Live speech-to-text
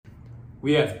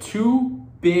We have two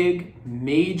big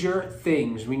major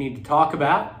things we need to talk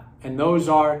about, and those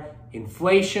are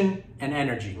inflation and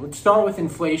energy. Let's start with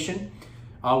inflation.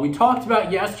 We talked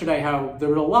about yesterday how there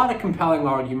were a lot of compelling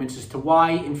arguments as to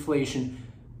why inflation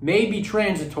may be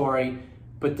transitory,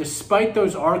 but despite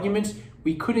those arguments,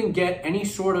 we couldn't get any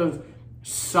sort of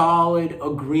solid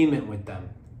agreement with them.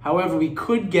 However, we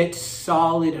could get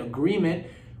solid agreement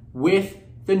with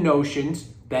the notions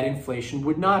that inflation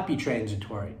would not be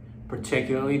transitory,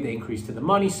 particularly the increase to the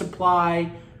money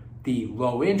supply, the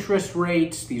low interest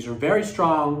rates. These are very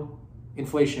strong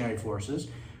inflationary forces.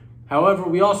 However,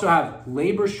 we also have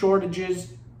labor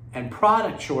shortages and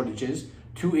product shortages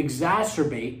to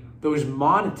exacerbate those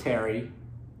monetary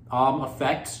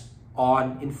effects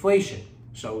on inflation.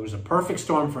 So it was a perfect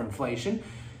storm for inflation.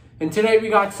 And today we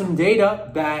got some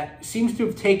data that seems to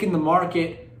have taken the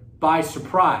market by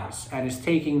surprise and is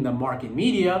taking the market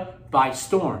media by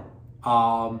storm.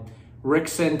 Rick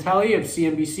Santelli of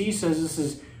CNBC says this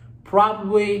is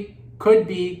could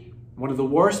be one of the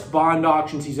worst bond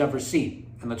auctions he's ever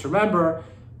seen. And let's remember,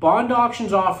 bond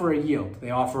auctions offer a yield. They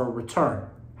offer a return.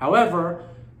 However,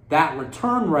 that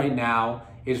return right now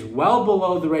is well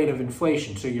below the rate of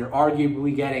inflation. So you're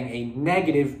arguably getting a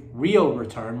negative real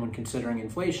return when considering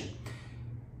inflation.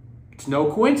 It's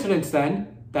no coincidence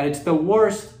then that it's the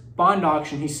worst bond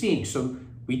auction he's seeing. So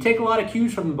we take a lot of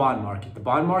cues from the bond market. The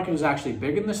bond market is actually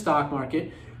bigger than the stock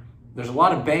market. There's a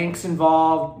lot of banks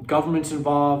involved, governments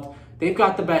involved. They've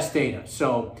got the best data.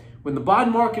 So when the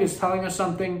bond market is telling us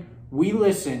something, we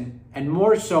listen, and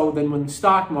more so than when the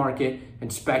stock market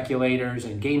and speculators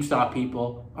and GameStop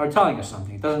people are telling us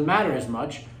something. It doesn't matter as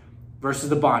much versus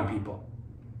the bond people.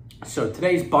 So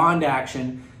today's bond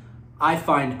action I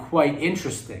find quite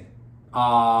interesting.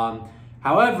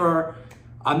 However,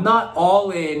 I'm not all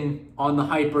in on the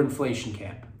hyperinflation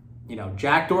camp. You know,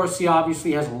 Jack Dorsey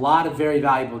obviously has a lot of very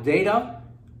valuable data,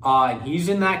 and he's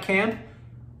in that camp.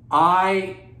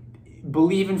 I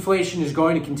believe inflation is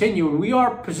going to continue, and we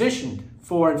are positioned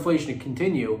for inflation to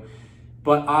continue,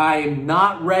 but I'm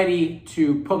not ready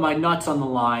to put my nuts on the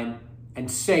line and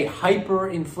say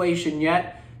hyperinflation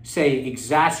yet, say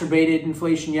exacerbated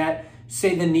inflation yet,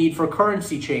 say the need for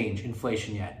currency change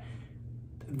inflation yet.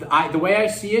 The way I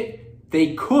see it, they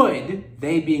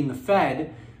being the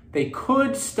Fed, they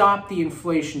could stop the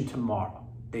inflation tomorrow.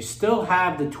 They still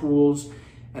have the tools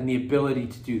and the ability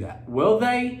to do that. Will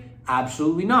they?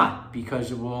 Absolutely not,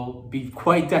 because it will be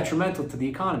quite detrimental to the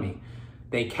economy.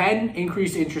 They can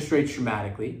increase interest rates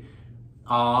dramatically,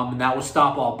 and that will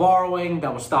stop all borrowing.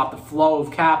 That will stop the flow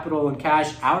of capital and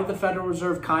cash out of the Federal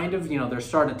Reserve, kind of. You know, they're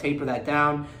starting to taper that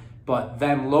down, but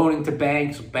them loaning to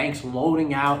banks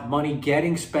loaning out, money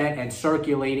getting spent and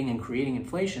circulating and creating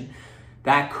inflation,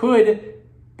 that could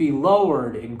be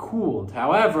lowered and cooled.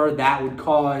 However, that would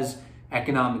cause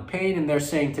economic pain, and they're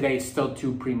saying today it's still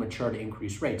too premature to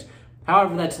increase rates.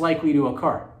 However, that's likely to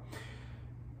occur.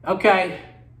 Okay,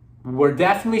 we're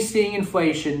definitely seeing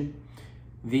inflation.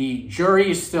 The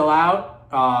jury is still out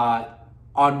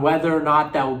on whether or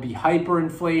not that will be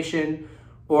hyperinflation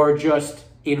or just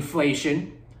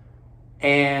inflation.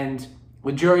 And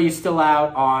the jury is still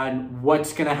out on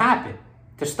what's going to happen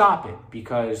to stop it,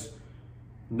 because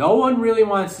no one really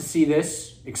wants to see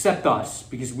this except us,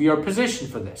 because we are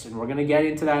positioned for this. And we're going to get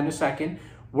into that in a second.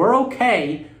 We're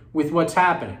okay with what's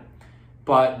happening.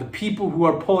 But the people who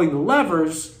are pulling the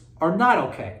levers are not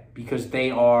okay, because they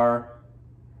are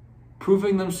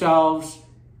proving themselves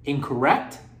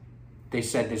incorrect. They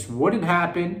said this wouldn't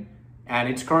happen, and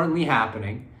it's currently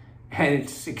happening, and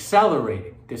it's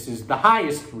accelerating. This is the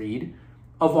highest read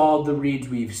of all the reads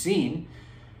we've seen.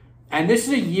 And this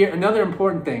is another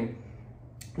important thing.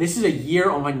 This is a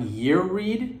year-on-year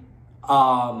read.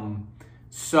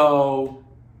 So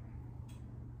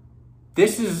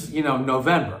this is,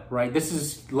 November, right? This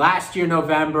is last year,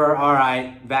 November. All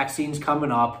right, vaccines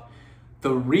coming up.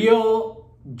 The real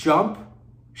jump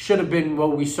should have been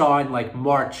what we saw in like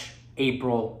March,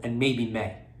 April, and maybe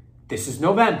May. This is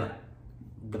November.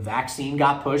 The vaccine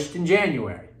got pushed in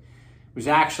January. It was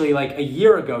actually like a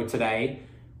year ago today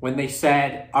when they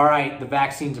said, all right, the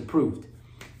vaccine's approved.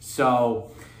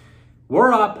 So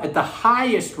we're up at the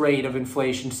highest rate of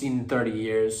inflation seen in 30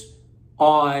 years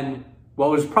on what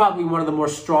was probably one of the more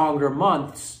stronger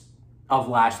months of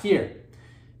last year.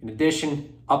 In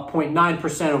addition, up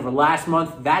 0.9% over last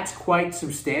month. That's quite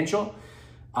substantial.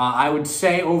 I would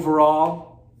say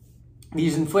overall,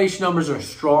 these inflation numbers are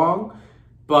strong,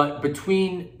 but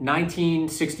between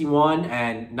 1961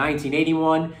 and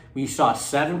 1981, we saw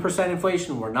 7%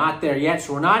 inflation. We're not there yet,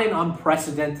 so we're not in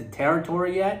unprecedented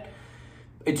territory yet.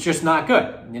 it's just not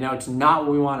good. It's not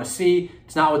what we want to see.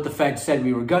 It's not what the Fed said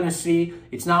we were going to see.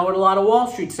 It's not what a lot of Wall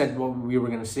Street said what we were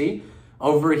going to see.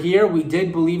 Over here, we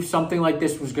did believe something like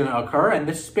this was going to occur, and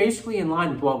this is basically in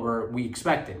line with what we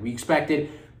expected. We expected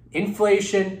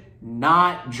inflation,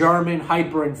 not German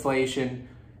hyperinflation.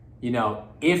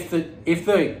 If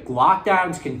the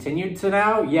lockdowns continued to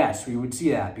now, yes, we would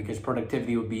see that because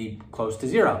productivity would be close to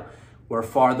zero. We're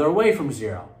farther away from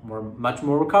zero. We're much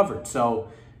more recovered.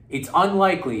 So it's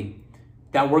unlikely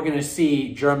that we're going to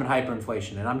see German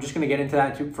hyperinflation. And I'm just going to get into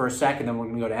that for a second, then we're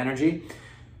going to go to energy.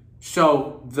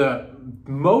 So the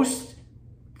most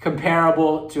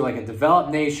comparable to like a developed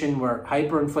nation where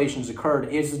hyperinflation's occurred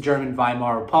is the German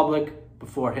Weimar Republic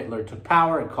before Hitler took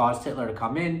power. It caused Hitler to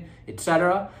come in,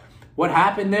 etc. What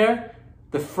happened there?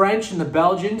 The French and the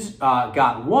Belgians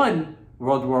got one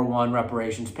World War I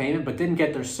reparations payment, but didn't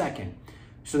get their second.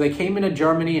 So they came into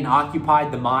Germany and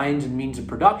occupied the mines and means of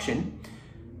production.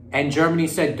 And Germany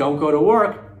said, don't go to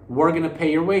work. We're going to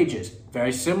pay your wages.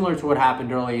 Very similar to what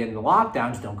happened early in the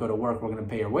lockdowns. Don't go to work. We're going to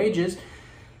pay your wages.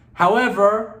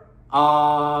 However,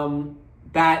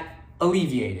 that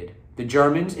alleviated the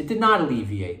Germans. It did not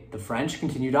alleviate. The French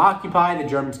continued to occupy. The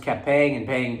Germans kept paying and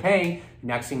paying and paying.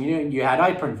 Next thing you knew, you had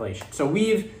hyperinflation. So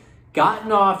we've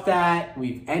gotten off that.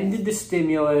 We've ended the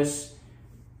stimulus.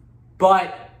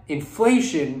 But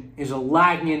inflation is a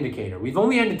lagging indicator. We've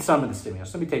only ended some of the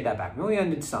stimulus. Let me take that back. We only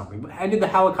ended some. We ended the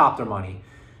helicopter money.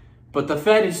 But the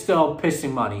Fed is still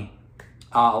pissing money,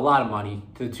 a lot of money,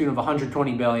 to the tune of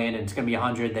 120 billion, and it's going to be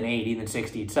 100, then 80, then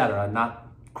 60, etc. Not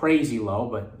crazy low,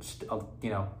 but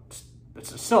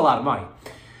it's still a lot of money.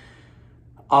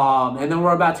 And then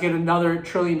we're about to get another $1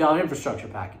 trillion infrastructure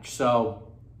package. So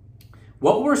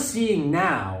what we're seeing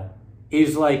now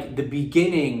is like the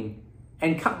beginning,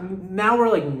 and now we're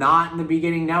like not in the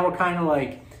beginning. Now we're kind of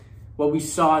like what we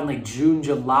saw in like June,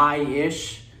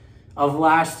 July-ish of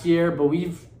last year, but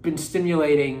we've been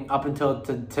stimulating up until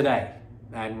today,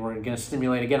 and we're going to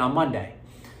stimulate again on Monday.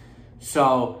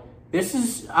 So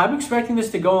I'm expecting this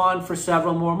to go on for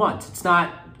several more months. It's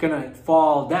not going to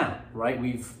fall down, right?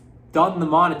 We've done the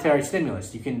monetary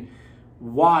stimulus. You can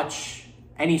watch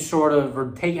any sort of,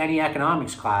 or take any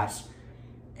economics class,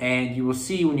 and you will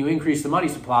see when you increase the money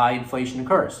supply, inflation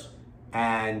occurs.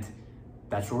 And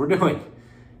that's what we're doing.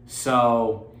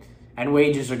 So, and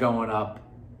wages are going up.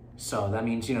 So that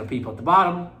means, people at the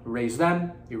bottom, you raise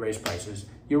them, you raise prices,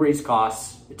 you raise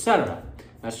costs, etc.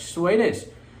 That's just the way it is.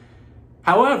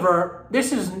 However,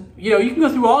 this is, you can go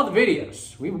through all the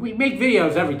videos. We make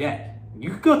videos every day. You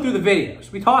can go through the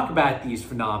videos. We talk about these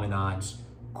phenomenons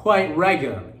quite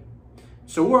regularly.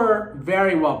 So we're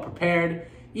very well prepared,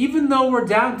 even though we're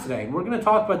down today. And we're going to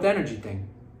talk about the energy thing.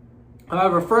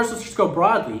 However, first, let's just go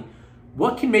broadly.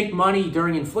 What can make money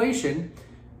during inflation?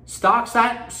 Stocks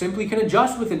that simply can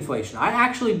adjust with inflation. I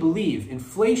actually believe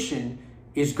inflation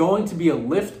is going to be a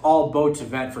lift all boats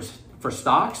event for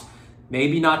stocks.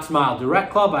 Maybe not Smile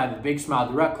Direct Club. I have a big Smile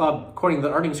Direct Club. According to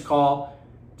the earnings call,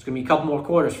 it's going to be a couple more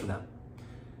quarters for them.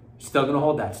 Still going to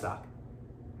hold that stock.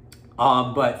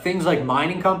 But things like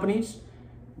mining companies,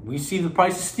 we see the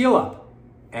price of steel up.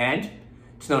 And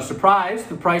it's no surprise,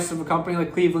 the price of a company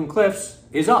like Cleveland-Cliffs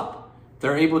is up.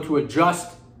 They're able to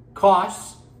adjust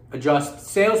costs, adjust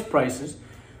sales prices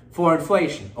for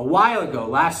inflation. A while ago,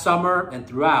 last summer and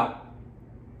throughout,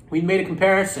 we made a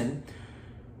comparison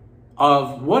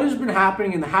of what has been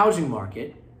happening in the housing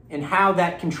market and how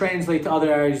that can translate to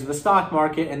other areas of the stock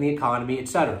market and the economy,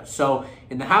 etc. So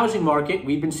in the housing market,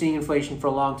 we've been seeing inflation for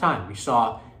a long time. We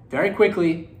saw very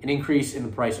quickly an increase in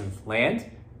the price of land,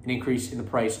 an increase in the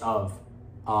price of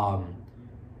lumber,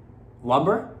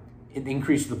 an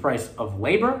increase in the price of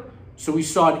labor. So we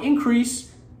saw an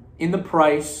increase in the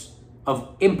price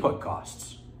of input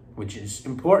costs, which is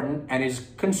important and is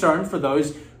concern for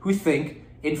those who think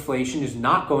inflation is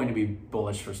not going to be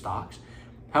bullish for stocks.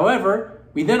 However,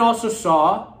 we then also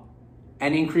saw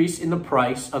an increase in the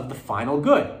price of the final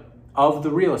good of the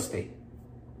real estate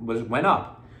went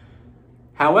up.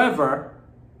 However,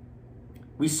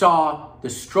 we saw the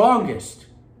strongest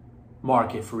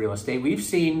market for real estate we've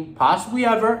seen possibly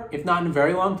ever, if not in a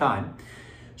very long time.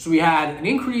 So we had an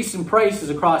increase in prices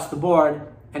across the board,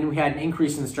 and we had an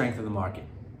increase in the strength of the market.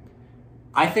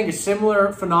 I think a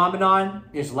similar phenomenon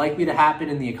is likely to happen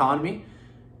in the economy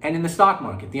and in the stock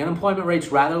market. The unemployment rate's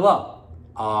rather low.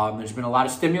 There's been a lot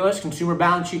of stimulus. Consumer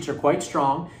balance sheets are quite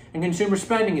strong, and consumer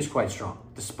spending is quite strong,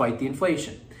 despite the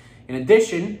inflation. In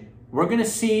addition, we're going to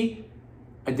see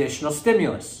additional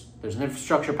stimulus. There's an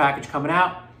infrastructure package coming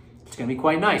out. It's going to be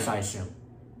quite nice, I assume.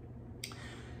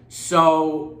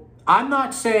 So I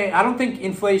don't think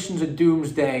inflation's a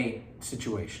doomsday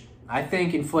situation. I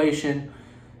think inflation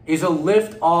is a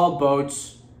lift all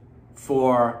boats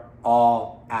for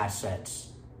all assets,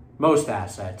 most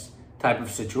assets type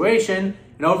of situation.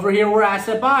 And over here, we're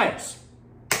asset buyers.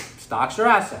 Stocks are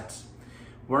assets.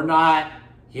 We're not,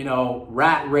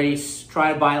 rat race,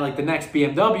 try to buy like the next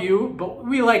BMW, but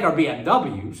we like our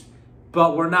BMWs,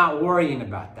 but we're not worrying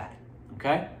about that,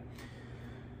 okay?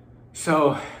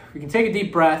 So we can take a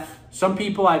deep breath. Some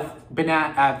people have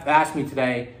asked me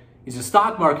today, is the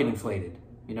stock market inflated?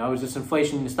 Is this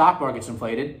inflation in the stock market's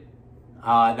inflated?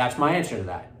 That's my answer to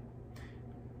that.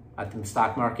 I think the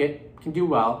stock market can do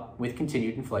well with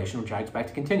continued inflation, which I expect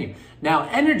to continue. Now,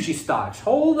 energy stocks,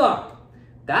 hold up.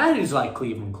 That is like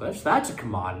Cleveland Cliffs. That's a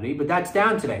commodity, but that's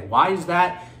down today. Why is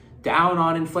that down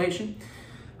on inflation?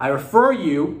 I refer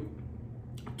you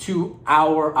to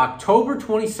our October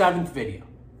 27th video,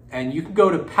 and you can go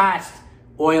to past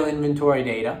oil inventory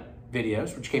data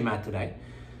videos, which came out today,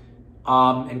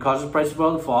 and causes the price of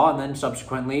oil to fall, and then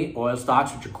subsequently oil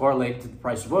stocks, which are correlated to the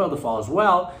price of oil, to fall as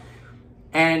well,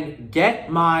 and get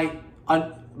my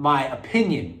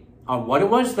opinion on what it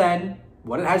was then,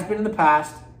 what it has been in the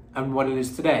past, and what it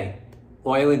is today.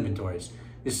 Oil inventories.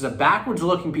 This is a backwards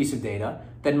looking piece of data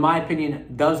that, in my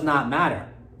opinion, does not matter.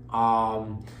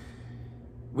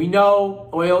 We know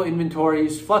oil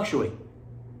inventories fluctuate.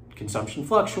 Consumption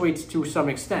fluctuates to some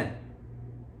extent.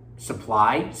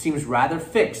 Supply seems rather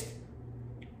fixed.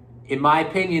 In my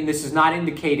opinion, this is not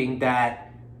indicating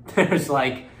that there's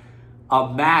like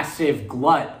a massive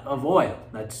glut of oil.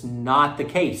 That's not the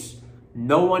case.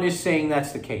 No one is saying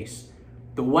that's the case.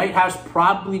 The White House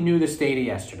probably knew this data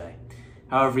yesterday.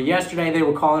 However, yesterday they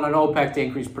were calling on OPEC to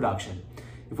increase production.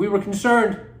 If we were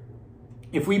concerned,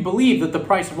 if we believed that the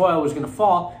price of oil was going to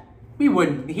fall, he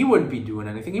wouldn't be doing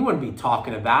anything. He wouldn't be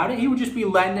talking about it. He would just be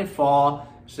letting it fall,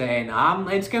 saying,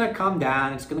 it's going to come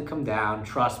down. It's going to come down.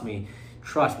 Trust me.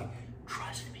 Trust me.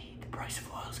 Trust me. The price of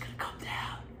oil is going to come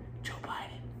down. Joe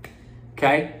Biden.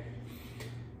 Okay?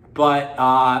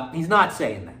 But he's not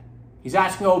saying that. He's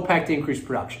asking OPEC to increase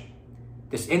production.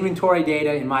 This inventory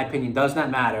data, in my opinion, does not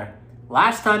matter.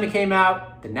 Last time it came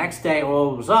out, the next day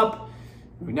oil was up.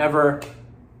 We never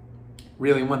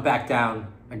really went back down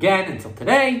again until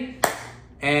today.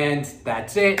 And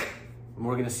that's it.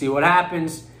 We're going to see what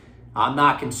happens. I'm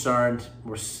not concerned.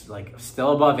 We're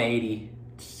still above 80.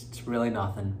 It's really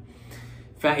nothing.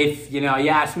 If you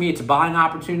ask me, it's a buying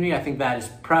opportunity. I think that is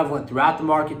prevalent throughout the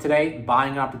market today,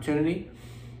 buying opportunity.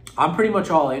 I'm pretty much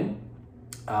all in.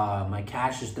 My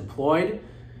cash is deployed.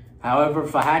 However,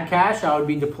 if I had cash, I would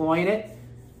be deploying it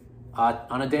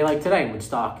on a day like today when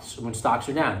stocks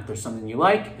are down. If there's something you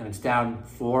like and it's down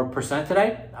 4%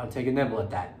 today, I would take a nibble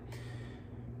at that.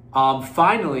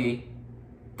 Finally,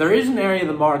 there is an area of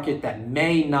the market that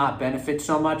may not benefit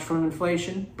so much from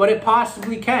inflation, but it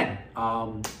possibly can.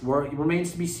 It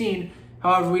remains to be seen.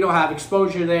 However, we don't have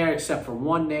exposure there except for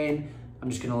one name. I'm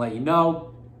just going to let you know.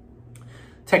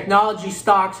 Technology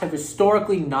stocks have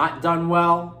historically not done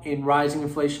well in rising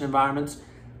inflation environments.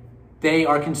 They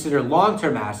are considered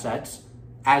long-term assets,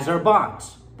 as are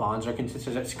bonds. Bonds are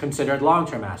considered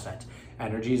long-term assets.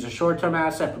 Energy is a short-term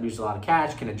asset, produces a lot of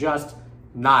cash, can adjust,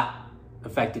 not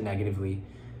affected negatively,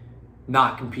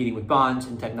 not competing with bonds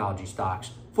and technology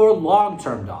stocks for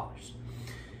long-term dollars.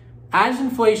 As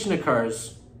inflation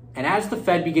occurs, and as the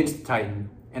Fed begins to tighten,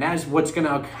 and as what's going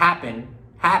to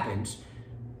happens,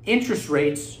 interest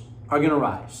rates are going to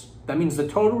rise. That means the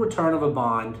total return of a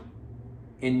bond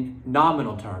in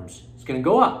nominal terms is going to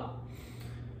go up.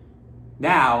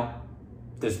 Now,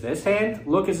 does this hand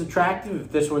look as attractive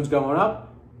if this one's going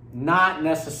up? Not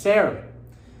necessarily.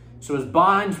 So as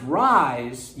bonds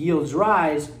rise, yields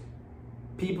rise,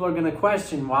 people are going to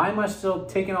question, why am I still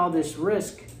taking all this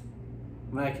risk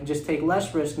when I can just take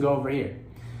less risk and go over here?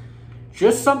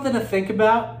 Just something to think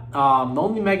about. The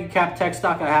only mega cap tech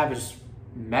stock I have is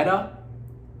Meta,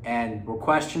 and we're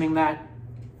questioning that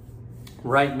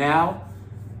right now.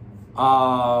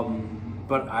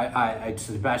 But it's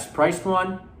the best priced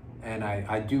one, and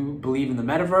I do believe in the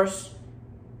metaverse,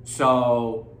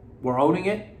 so we're owning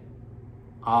it.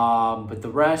 But the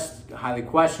rest, highly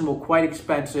questionable, quite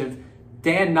expensive.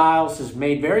 Dan Niles has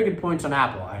made very good points on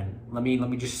Apple, and let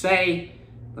me just say,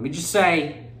 I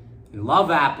love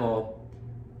Apple.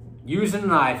 Using an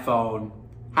iPhone,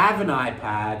 have an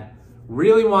iPad.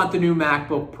 Really want the new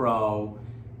MacBook Pro,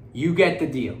 you get the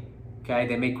deal, okay?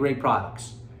 They make great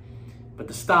products. But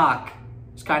the stock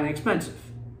is kind of expensive.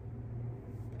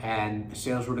 And the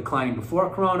sales were declining before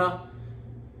Corona.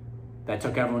 That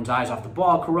took everyone's eyes off the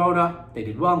ball, Corona. They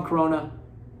did well in Corona.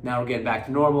 Now we're getting back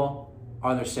to normal.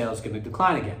 Are their sales going to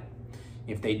decline again?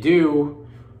 If they do,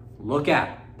 look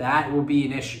out. That will be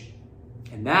an issue.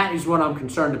 And that is what I'm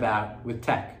concerned about with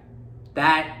tech.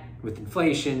 That, with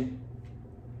inflation,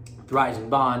 with rising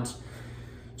bonds.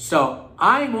 So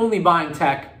I'm only buying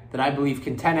tech that I believe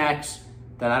can 10x,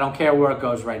 that I don't care where it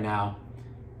goes right now.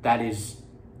 That is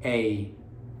a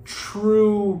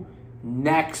true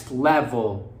next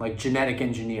level, like genetic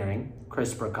engineering,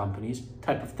 CRISPR companies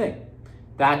type of thing.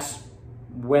 That's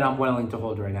what I'm willing to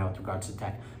hold right now with regards to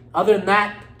tech. Other than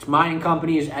that, it's mining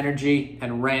companies, energy,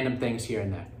 and random things here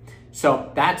and there.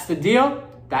 So that's the deal.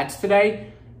 That's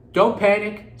today. Don't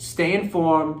panic. Stay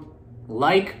informed.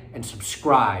 Like and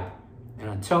subscribe. And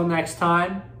until next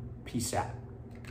time, peace out.